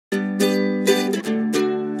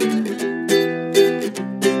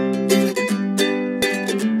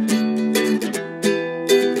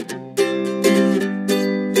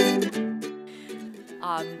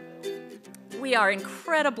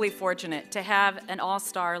incredibly fortunate to have an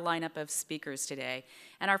all-star lineup of speakers today.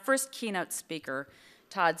 And our first keynote speaker,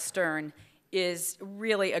 Todd Stern, is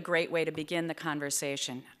really a great way to begin the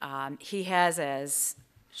conversation. He has, as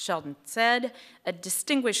Sheldon said, a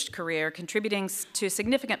distinguished career contributing to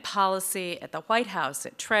significant policy at the White House,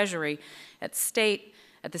 at Treasury, at State,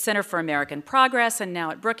 at the Center for American Progress, and now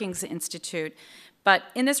at Brookings Institute. But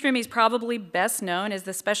in this room, he's probably best known as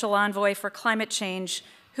the Special Envoy for Climate Change,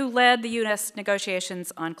 who led the U.S.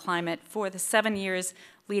 negotiations on climate for the 7 years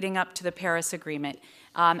leading up to the Paris Agreement.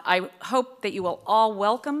 I hope that you will all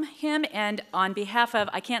welcome him, and on behalf of,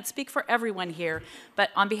 I can't speak for everyone here,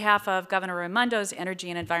 but on behalf of Governor Raimondo's Energy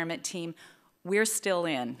and Environment team, we're still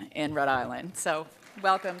in Rhode Island. So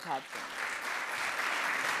welcome, Todd.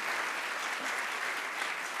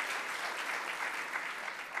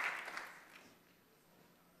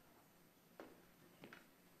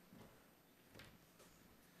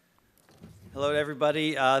 Hello,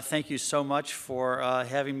 everybody. Thank you so much for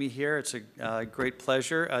having me here. It's a great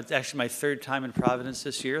pleasure. It's actually my third time in Providence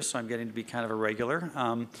this year, so I'm getting to be kind of a regular.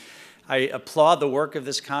 I applaud the work of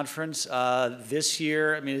this conference. This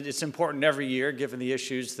year, I mean, it's important every year, given the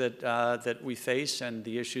issues that we face and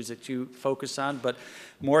the issues that you focus on, but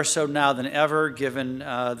more so now than ever, given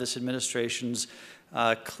this administration's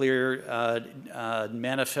clear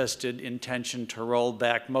manifested intention to roll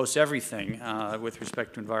back most everything with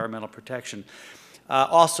respect to environmental protection.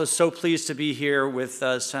 Also so pleased to be here with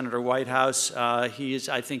Senator Whitehouse. He is,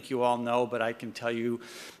 I think you all know, but I can tell you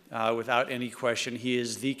without any question, he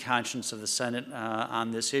is the conscience of the Senate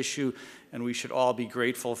on this issue, and we should all be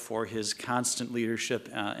grateful for his constant leadership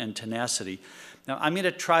and tenacity. Now, I'm going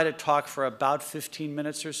to try to talk for about 15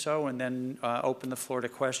 minutes or so and then open the floor to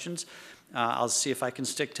questions. I'll see if I can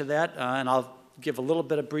stick to that, and I'll give a little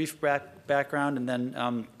bit of brief background and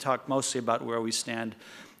then talk mostly about where we stand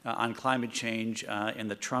on climate change in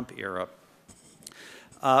the Trump era.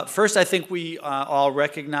 First, I think we all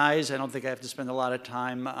recognize, I don't think I have to spend a lot of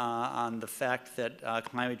time on the fact that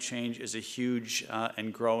climate change is a huge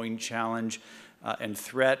and growing challenge and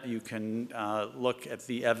threat. You can look at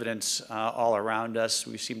the evidence all around us.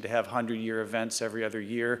 We seem to have 100-year events every other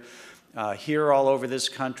year. Here all over this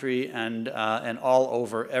country and all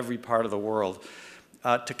over every part of the world.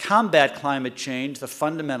 To combat climate change, the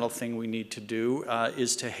fundamental thing we need to do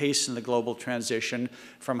is to hasten the global transition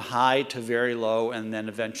from high to very low and then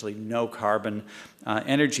eventually no carbon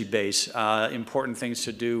energy base. Important things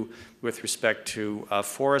to do with respect to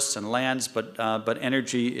forests and lands, but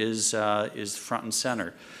energy is front and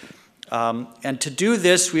center. And to do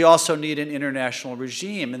this, we also need an international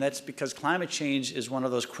regime, and that's because climate change is one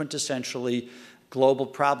of those quintessentially global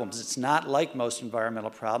problems. It's not like most environmental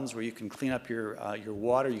problems where you can clean up your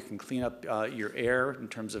water, you can clean up your air in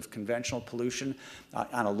terms of conventional pollution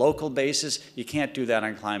on a local basis. You can't do that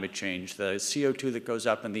on climate change. The CO2 that goes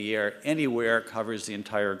up in the air anywhere covers the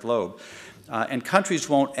entire globe. And countries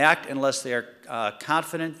won't act unless they are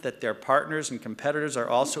confident that their partners and competitors are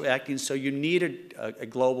also acting, so you need a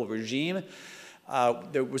global regime.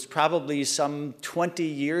 There was probably some 20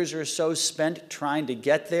 years or so spent trying to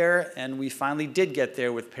get there, and we finally did get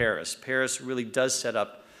there with Paris. Paris really does set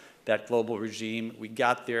up that global regime. We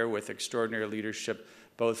got there with extraordinary leadership,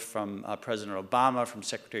 both from President Obama, from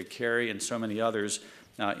Secretary Kerry, and so many others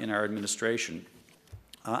in our administration.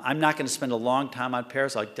 I'm not going to spend a long time on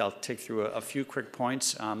Paris. I'll take through a few quick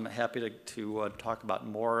points. I'm happy to talk about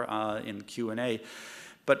more in Q&A.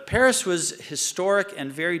 But Paris was historic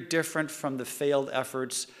and very different from the failed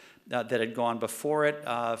efforts that had gone before it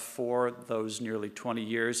for those nearly 20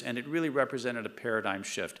 years, and it really represented a paradigm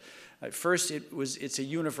shift. At first, it's a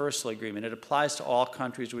universal agreement. It applies to all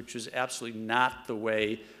countries, which is absolutely not the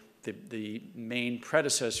way the main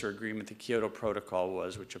predecessor agreement, the Kyoto Protocol,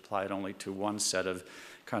 was, which applied only to one set of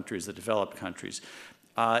countries, the developed countries.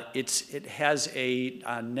 It has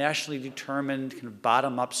a nationally determined kind of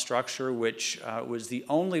bottom-up structure, which was the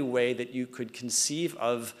only way that you could conceive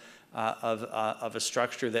of a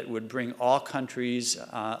structure that would bring all countries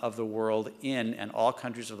of the world in, and all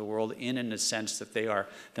countries of the world in the sense that they are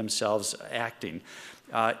themselves acting.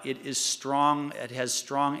 It is strong. It has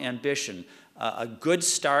strong ambition. A good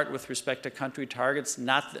start with respect to country targets,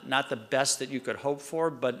 not the best that you could hope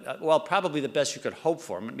for, but, well, probably the best you could hope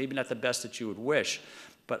for, maybe not the best that you would wish,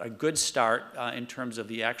 but a good start in terms of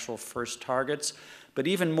the actual first targets. But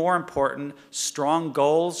even more important, strong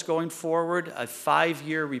goals going forward,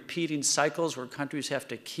 5-year repeating cycles where countries have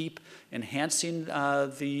to keep enhancing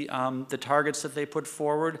the targets that they put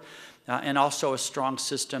forward, and also a strong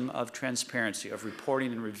system of transparency, of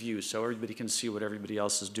reporting and review, so everybody can see what everybody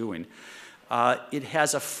else is doing. It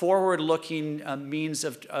has a forward-looking means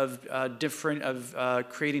of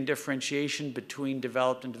creating differentiation between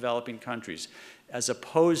developed and developing countries, as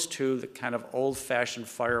opposed to the kind of old-fashioned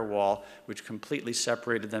firewall, which completely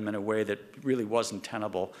separated them in a way that really wasn't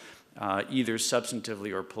tenable, either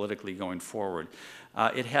substantively or politically going forward.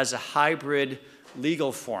 It has a hybrid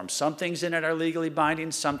legal form. Some things in it are legally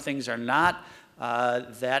binding, some things are not.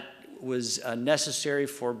 That was necessary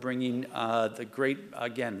for bringing the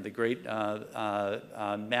great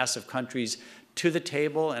mass of countries to the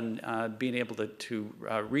table and being able to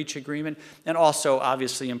reach agreement, and also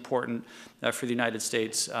obviously important for the United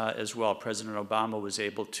States as well. President Obama was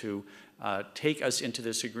able to take us into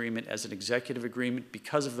this agreement as an executive agreement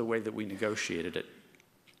because of the way that we negotiated it.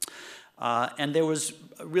 And there was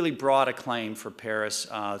really broad acclaim for Paris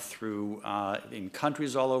in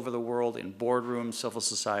countries all over the world, in boardrooms, civil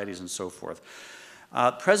societies, and so forth.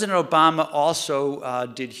 President Obama also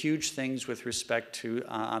did huge things with respect to,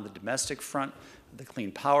 on the domestic front, the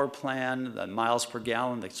Clean Power Plan, the miles per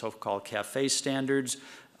gallon, the so-called CAFE standards,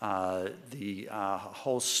 the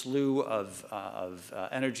whole slew of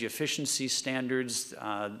energy efficiency standards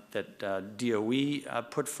that DOE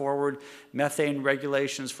put forward, methane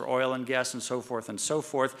regulations for oil and gas, and so forth and so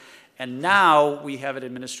forth. And now we have an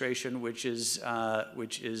administration which is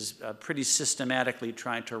pretty systematically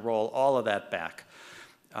trying to roll all of that back.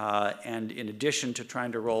 And in addition to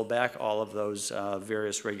trying to roll back all of those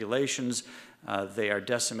various regulations, they are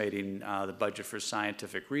decimating the budget for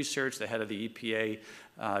scientific research. The head of the EPA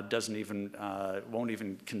won't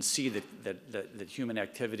even concede that human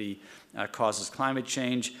activity causes climate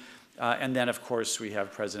change. And then, of course, we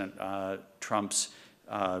have President Trump's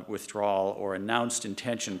withdrawal or announced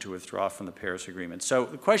intention to withdraw from the Paris Agreement. So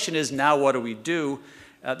the question is, now what do we do?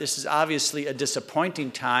 This is obviously a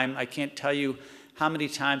disappointing time. I can't tell you how many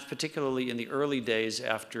times, particularly in the early days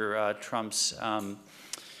after Trump's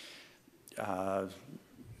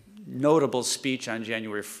notable speech on June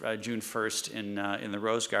 1st in the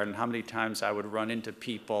Rose Garden, how many times I would run into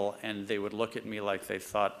people and they would look at me like they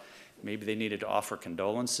thought maybe they needed to offer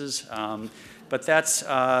condolences. But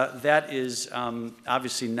that is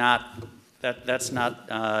obviously not, that's not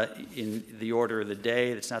in the order of the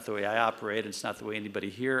day. It's not the way I operate. It's not the way anybody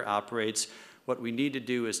here operates. What we need to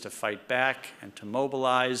do is to fight back and to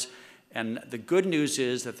mobilize. And the good news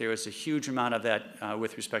is that there is a huge amount of that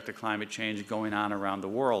with respect to climate change going on around the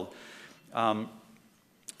world.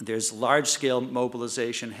 There's large-scale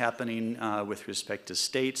mobilization happening with respect to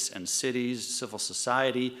states and cities, civil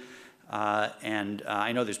society, and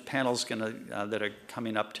I know there's panels that are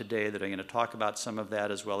coming up today that are going to talk about some of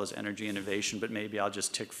that, as well as energy innovation, but maybe I'll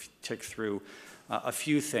just tick through a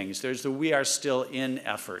few things. There's the We Are Still In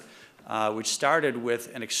effort, which started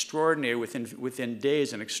with an extraordinary, within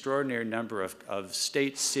days, an extraordinary number of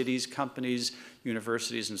states, cities, companies,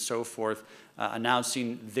 universities, and so forth,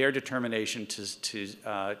 announcing their determination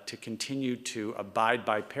to continue to abide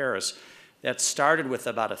by Paris. That started with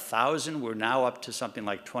about 1,000. We're now up to something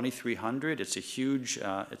like 2,300. It's a huge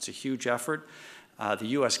effort. The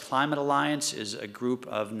U.S. Climate Alliance is a group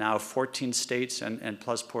of now 14 states and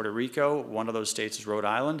plus Puerto Rico. One of those states is Rhode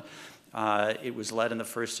Island. It was led in the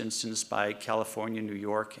first instance by California, New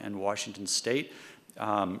York, and Washington State.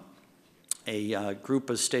 A group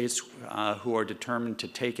of states who are determined to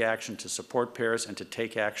take action to support Paris and to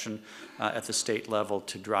take action at the state level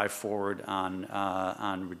to drive forward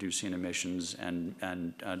on reducing emissions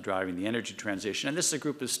and driving the energy transition. And this is a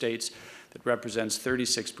group of states that represents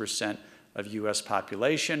 36% of U.S.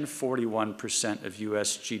 population, 41% of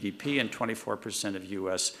U.S. GDP, and 24% of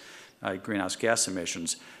U.S. Greenhouse gas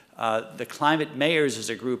emissions. The Climate Mayors is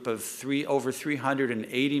a group of over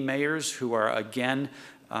 380 mayors who are, again,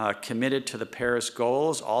 committed to the Paris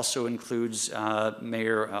goals. Also includes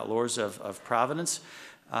Mayor Lorza of Providence.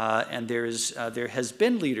 And there has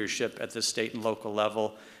been leadership at the state and local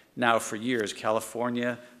level now for years.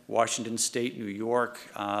 California, Washington State, New York,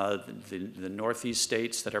 the Northeast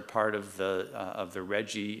states that are part of the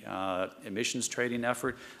RGGI emissions trading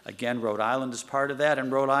effort. Again, Rhode Island is part of that, and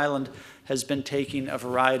Rhode Island has been taking a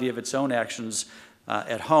variety of its own actions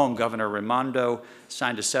at home. Governor Raimondo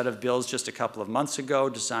signed a set of bills just a couple of months ago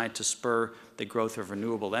designed to spur the growth of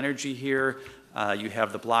renewable energy here. You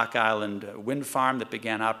have the Block Island wind farm that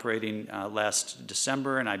began operating last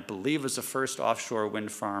December, and I believe was the first offshore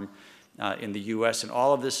wind farm in the U.S., and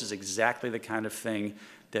all of this is exactly the kind of thing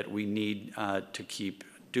that we need to keep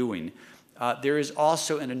doing. There is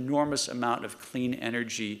also an enormous amount of clean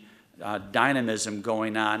energy dynamism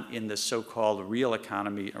going on in the so-called real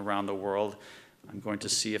economy around the world. I'm going to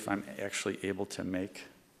see if I'm actually able to make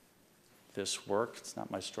this work. It's not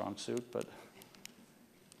my strong suit, but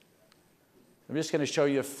I'm just going to show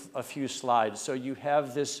you a few slides. So you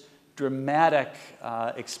have this dramatic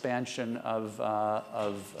expansion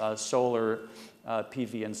of solar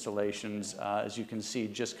PV installations, as you can see,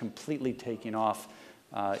 just completely taking off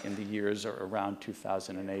in the years around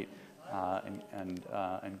 2008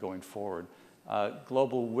 and going forward.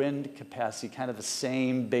 Global wind capacity, kind of the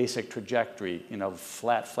same basic trajectory, you know,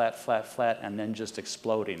 flat, flat, flat, flat, and then just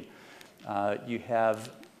exploding. You have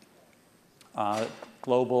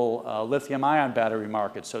global lithium-ion battery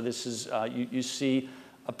market. So this is, you see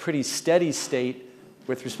a pretty steady state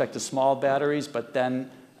with respect to small batteries, but then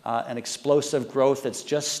an explosive growth that's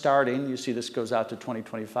just starting. You see this goes out to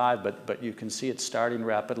 2025, but you can see it starting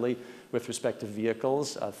rapidly with respect to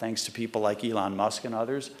vehicles, thanks to people like Elon Musk and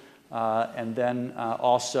others. And then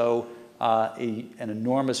also an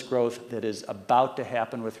enormous growth that is about to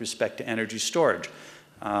happen with respect to energy storage.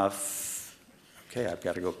 Okay, I've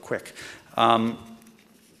got to go quick.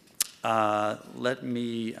 Let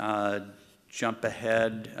me jump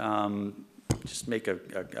ahead, just make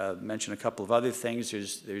mention a couple of other things.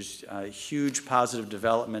 There's huge positive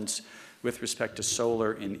developments with respect to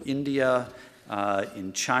solar in India,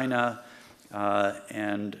 in China,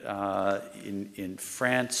 and in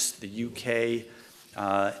France, the UK,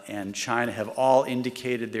 and China have all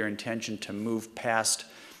indicated their intention to move past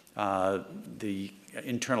the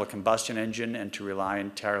internal combustion engine and to rely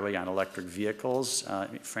entirely on electric vehicles.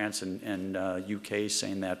 France and UK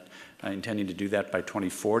saying that, intending to do that by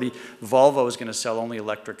 2040. Volvo is going to sell only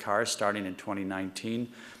electric cars starting in 2019,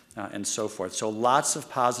 and so forth. So lots of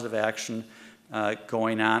positive action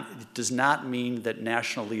going on. It does not mean that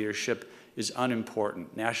national leadership is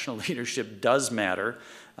unimportant. National leadership does matter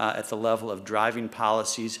at the level of driving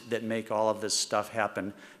policies that make all of this stuff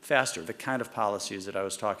happen faster, the kind of policies that I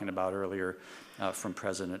was talking about earlier from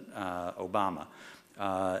President Obama.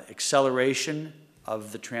 Acceleration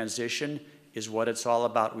of the transition is what it's all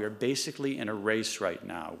about. We are basically in a race right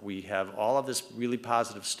now. We have all of this really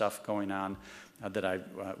positive stuff going on that I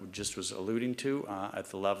just was alluding to at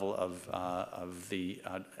the level of the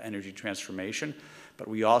energy transformation. But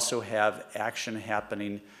we also have action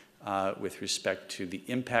happening with respect to the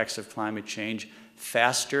impacts of climate change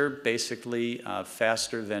faster, basically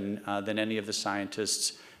faster than any of the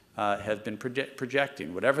scientists have been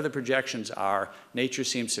projecting. Whatever the projections are, nature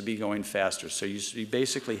seems to be going faster. So you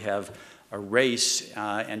basically have a race,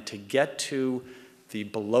 and to get to the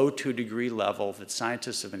below 2-degree level that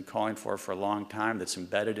scientists have been calling for a long time, that's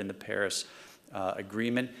embedded in the Paris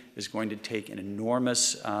Agreement, is going to take an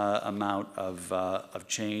enormous amount of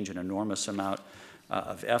change, an enormous amount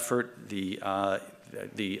of effort. The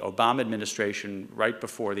Obama administration, right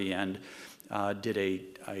before the end, did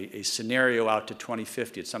a scenario out to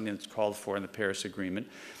 2050. It's something that's called for in the Paris Agreement.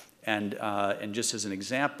 And just as an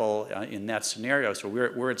example, in that scenario, so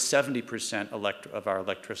we're at 70% of our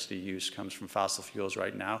electricity use comes from fossil fuels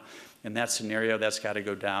right now. In that scenario, that's got to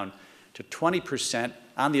go down to 20%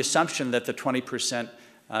 on the assumption that the 20%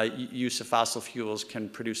 use of fossil fuels can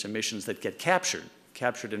produce emissions that get captured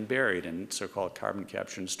and buried in so-called carbon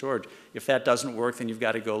capture and storage. If that doesn't work, then you've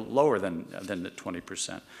got to go lower than the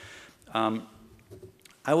 20%.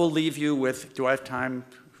 I will leave you with, do I have time?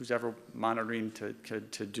 Who's ever monitoring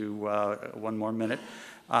to do 1 more minute?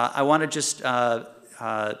 I want to just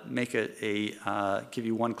give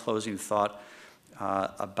you one closing thought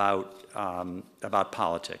about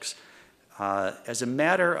politics. As a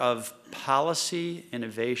matter of policy,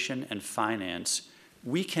 innovation, and finance,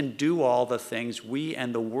 we can do all the things, we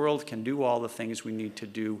and the world can do all the things we need to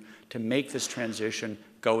do to make this transition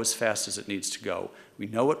go as fast as it needs to go. We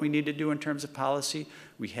know what we need to do in terms of policy.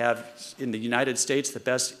 We have, in the United States, the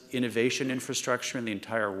best innovation infrastructure in the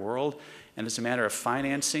entire world. And as a matter of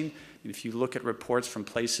financing, if you look at reports from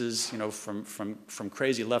places, you know, from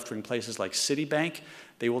crazy left-wing places like Citibank,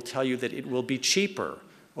 they will tell you that it will be cheaper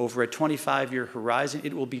over a 25-year horizon.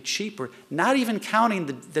 It will be cheaper, not even counting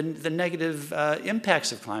the negative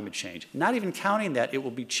impacts of climate change. Not even counting that, it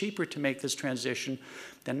will be cheaper to make this transition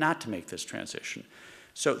than not to make this transition.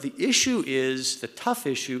 So the issue is, the tough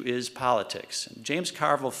issue is politics. James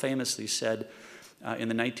Carville famously said in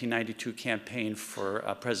the 1992 campaign for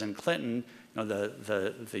President Clinton, you know,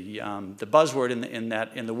 the buzzword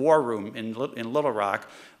in the war room in Little Rock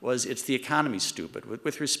was, it's the economy stupid.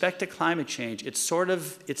 With respect to climate change, it's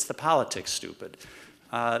the politics stupid.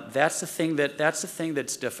 That's the thing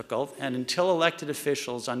that's difficult. And until elected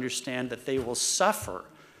officials understand that they will suffer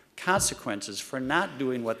consequences for not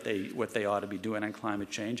doing what they ought to be doing on climate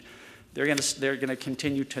change, they're going to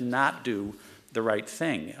continue to not do the right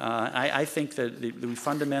thing. I think that we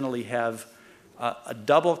fundamentally have a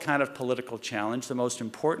double kind of political challenge. The most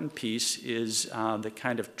important piece is the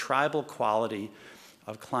kind of tribal quality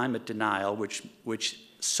of climate denial, which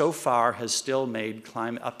so far has still made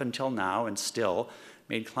climate, up until now and still,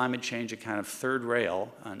 made climate change a kind of third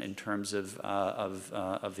rail in terms of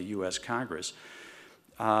the U.S. Congress.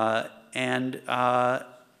 And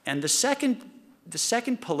the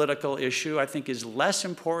second political issue, I think, is less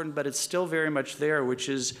important, but it's still very much there, which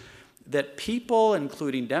is that people,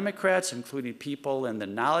 including Democrats, including people in the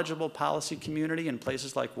knowledgeable policy community in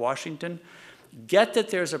places like Washington, get that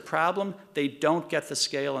there's a problem. They don't get the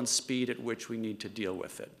scale and speed at which we need to deal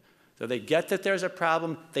with it. So they get that there's a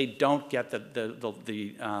problem. They don't get the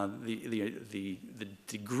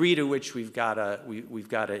degree to which we've got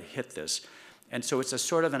to hit this. And so it's a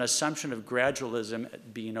sort of an assumption of gradualism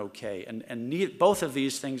being okay. And both of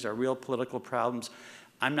these things are real political problems.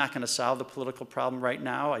 I'm not going to solve the political problem right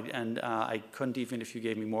now, I couldn't even if you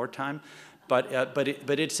gave me more time. But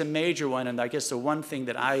it's a major one, and I guess the one thing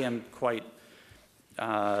that I am quite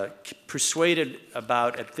persuaded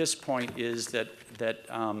about at this point is that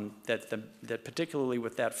particularly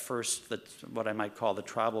with that first, what I might call the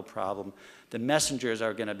tribal problem, the messengers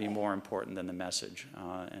are going to be more important than the message,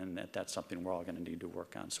 and that's something we're all going to need to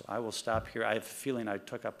work on. So I will stop here. I have a feeling I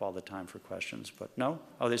took up all the time for questions, but no?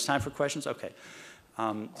 Oh, there's time for questions? Okay.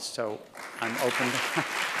 So I'm open to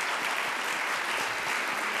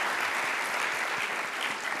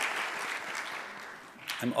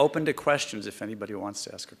I'm open to questions if anybody wants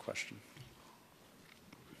to ask a question.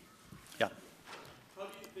 Yeah. How do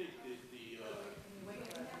you think that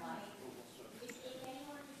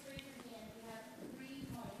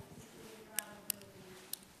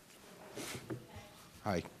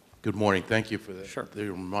Hi, good morning. Thank you for the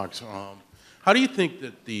remarks. How do you think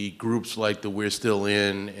that the groups like the We're Still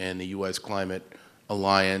In and the U.S. Climate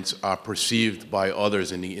Alliance are perceived by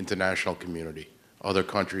others in the international community, other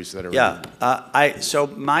countries that are? Yeah, so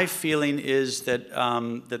my feeling is that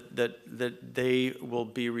that they will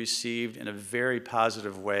be received in a very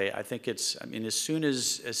positive way. I think it's. I mean, as soon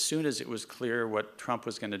as it was clear what Trump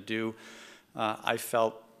was going to do, I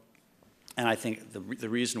felt, and I think the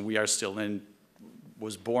reason We Are Still In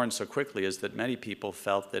was born so quickly is that many people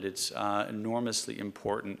felt that it's enormously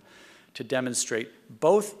important to demonstrate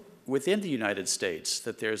both within the United States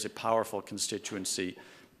that there's a powerful constituency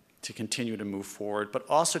to continue to move forward, but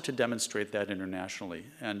also to demonstrate that internationally.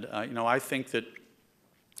 And you know, I think that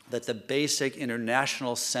the basic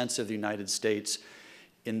international sense of the United States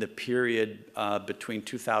in the period between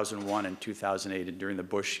 2001 and 2008 and during the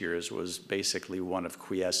Bush years was basically one of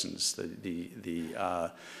quiescence.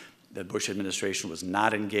 The Bush administration was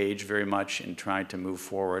not engaged very much in trying to move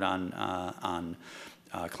forward on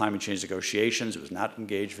climate change negotiations. It was not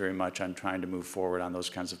engaged very much on trying to move forward on those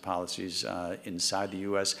kinds of policies inside the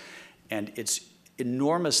U.S. And it's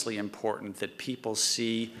enormously important that people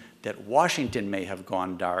see that Washington may have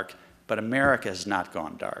gone dark, but America has not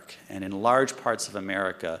gone dark. And in large parts of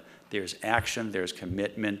America, there's action, there's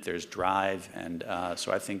commitment, there's drive, and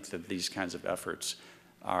so I think that these kinds of efforts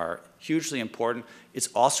are hugely important. It's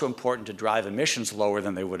also important to drive emissions lower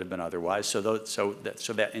than they would have been otherwise. So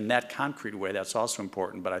that in that concrete way, that's also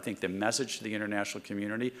important. But I think the message to the international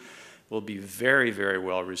community will be very, very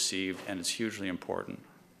well received, and it's hugely important.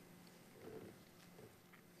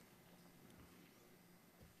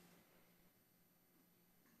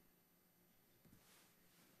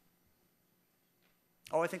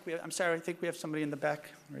 Oh, I'm sorry, I think we have somebody in the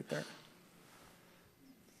back right there.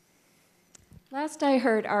 Last I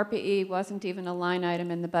heard, ARPA-E wasn't even a line item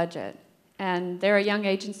in the budget. And they're a young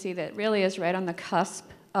agency that really is right on the cusp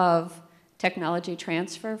of technology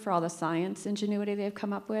transfer for all the science ingenuity they've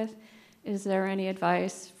come up with. Is there any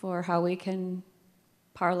advice for how we can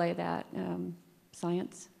parlay that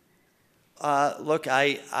science? Look,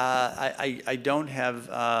 I don't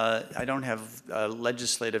have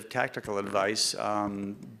legislative tactical advice,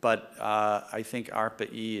 but I think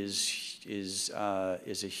ARPA-E is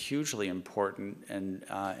a hugely important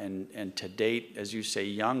and to date, as you say,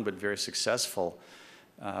 young but very successful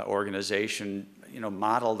organization, you know,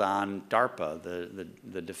 modeled on DARPA,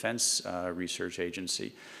 the Defense Research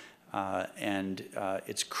Agency. And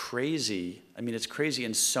it's crazy. I mean, it's crazy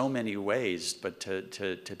in so many ways, but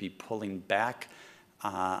to be pulling back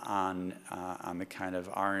on the kind of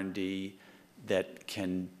R&D that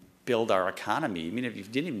can build our economy. I mean, if you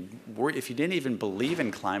didn't even believe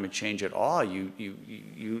in climate change at all, you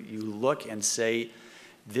look and say,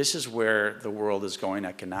 this is where the world is going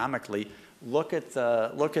economically. Look at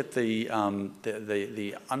the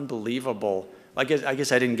unbelievable I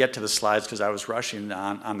guess I didn't get to the slides because I was rushing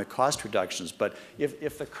on the cost reductions. But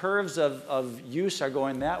if the curves of use are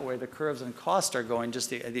going that way, the curves in cost are going just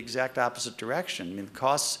the exact opposite direction. I mean, the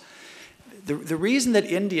costs. The reason that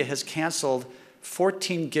India has canceled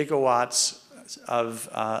 14 gigawatts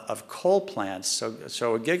of coal plants.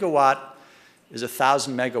 So a gigawatt is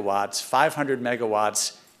 1,000 megawatts. 500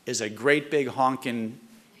 megawatts is a great big honking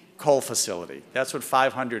coal facility. That's what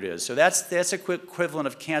 500 is. So that's equivalent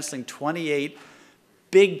of canceling 28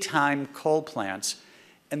 big-time coal plants.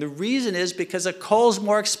 And the reason is because the coal's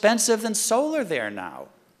more expensive than solar there now.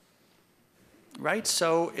 Right?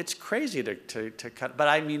 So it's crazy to cut. But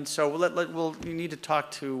I mean, so we need to talk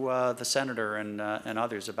to the senator and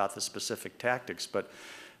others about the specific tactics. But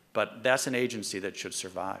that's an agency that should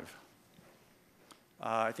survive.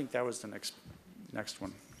 I think that was the next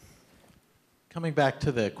one. Coming back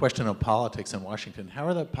to the question of politics in Washington, how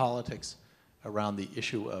are the politics around the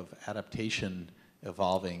issue of adaptation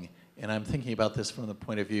evolving? And I'm thinking about this from the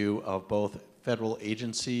point of view of both federal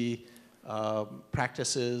agency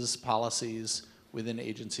practices, policies within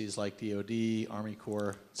agencies like DOD, Army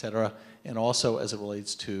Corps, et cetera, and also as it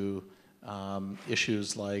relates to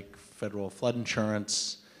issues like federal flood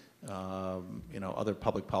insurance, other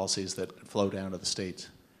public policies that flow down to the states.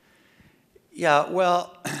 Yeah,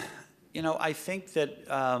 well, I think that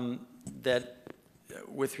that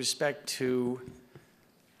with respect to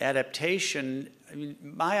adaptation, I mean,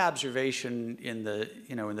 my observation in the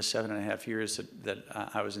 7.5 years that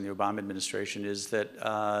I was in the Obama administration is that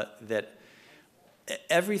that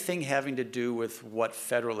everything having to do with what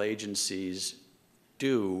federal agencies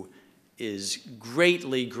do is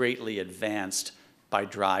greatly, greatly advanced by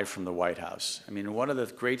drive from the White House. I mean, one of the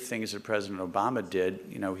great things that President Obama did,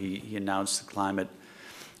 he announced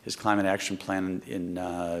his climate action plan in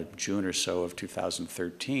June or so of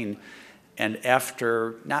 2013. And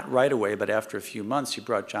after, not right away, but after a few months, he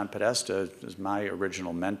brought John Podesta, as my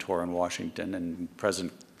original mentor in Washington and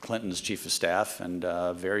President Clinton's chief of staff and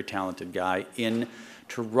a very talented guy, in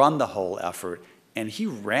to run the whole effort. And he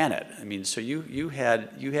ran it. I mean, so you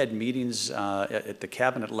had meetings at the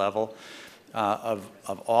cabinet level of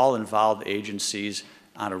all involved agencies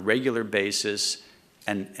on a regular basis,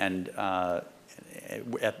 and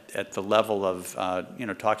at the level of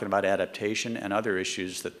talking about adaptation and other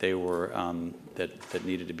issues that they were that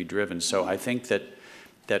needed to be driven. So I think that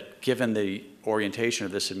given the orientation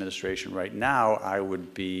of this administration right now, I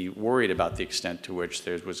would be worried about the extent to which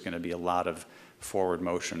there was going to be a lot of forward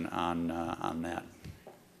motion on that.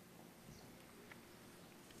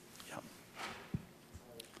 Yeah.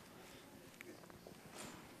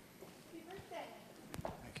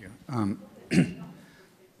 Thank you.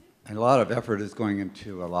 A lot of effort is going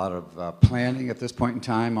into a lot of planning at this point in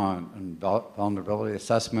time on vulnerability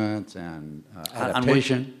assessments and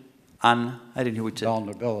adaptation. I didn't hear what you said.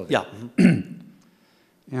 Vulnerability. Yeah.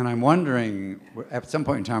 And I'm wondering, at some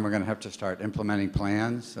point in time, we're going to have to start implementing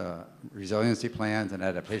plans, resiliency plans and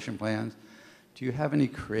adaptation plans. Do you have any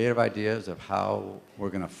creative ideas of how we're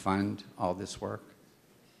going to fund all this work?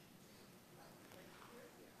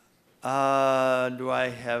 Do I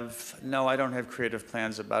have? No, I don't have creative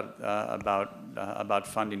plans about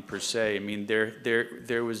funding per se. I mean,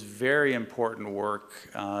 there was very important work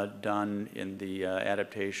done in the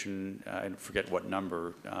adaptation. I forget what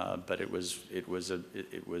number, but it was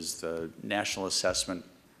the national assessment.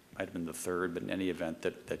 Might have been the third, but in any event,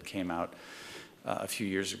 that came out a few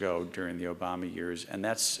years ago during the Obama years, and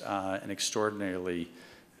that's an extraordinarily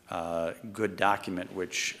good document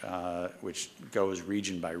which goes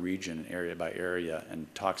region by region, area by area,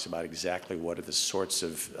 and talks about exactly what are the sorts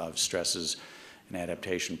of stresses and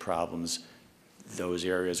adaptation problems those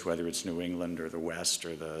areas, whether it's New England or the West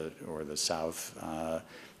or the South,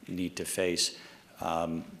 need to face. I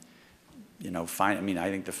mean, I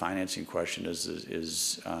think the financing question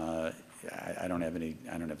is I don't have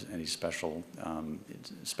any special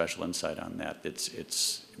insight on that.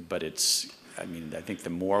 I mean, I think the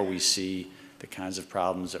more we see the kinds of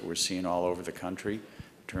problems that we're seeing all over the country in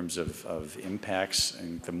terms of impacts,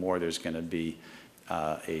 and the more there's going to be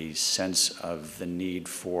a sense of the need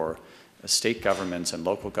for state governments and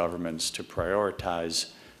local governments to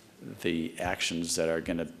prioritize the actions that are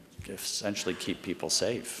going to essentially keep people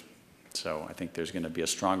safe. So I think there's going to be a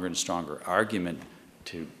stronger and stronger argument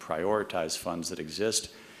to prioritize funds that exist.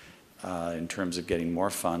 In terms of getting more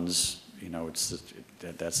funds,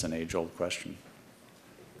 that's an age-old question.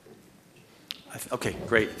 Okay,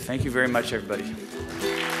 great. Thank you very much, everybody.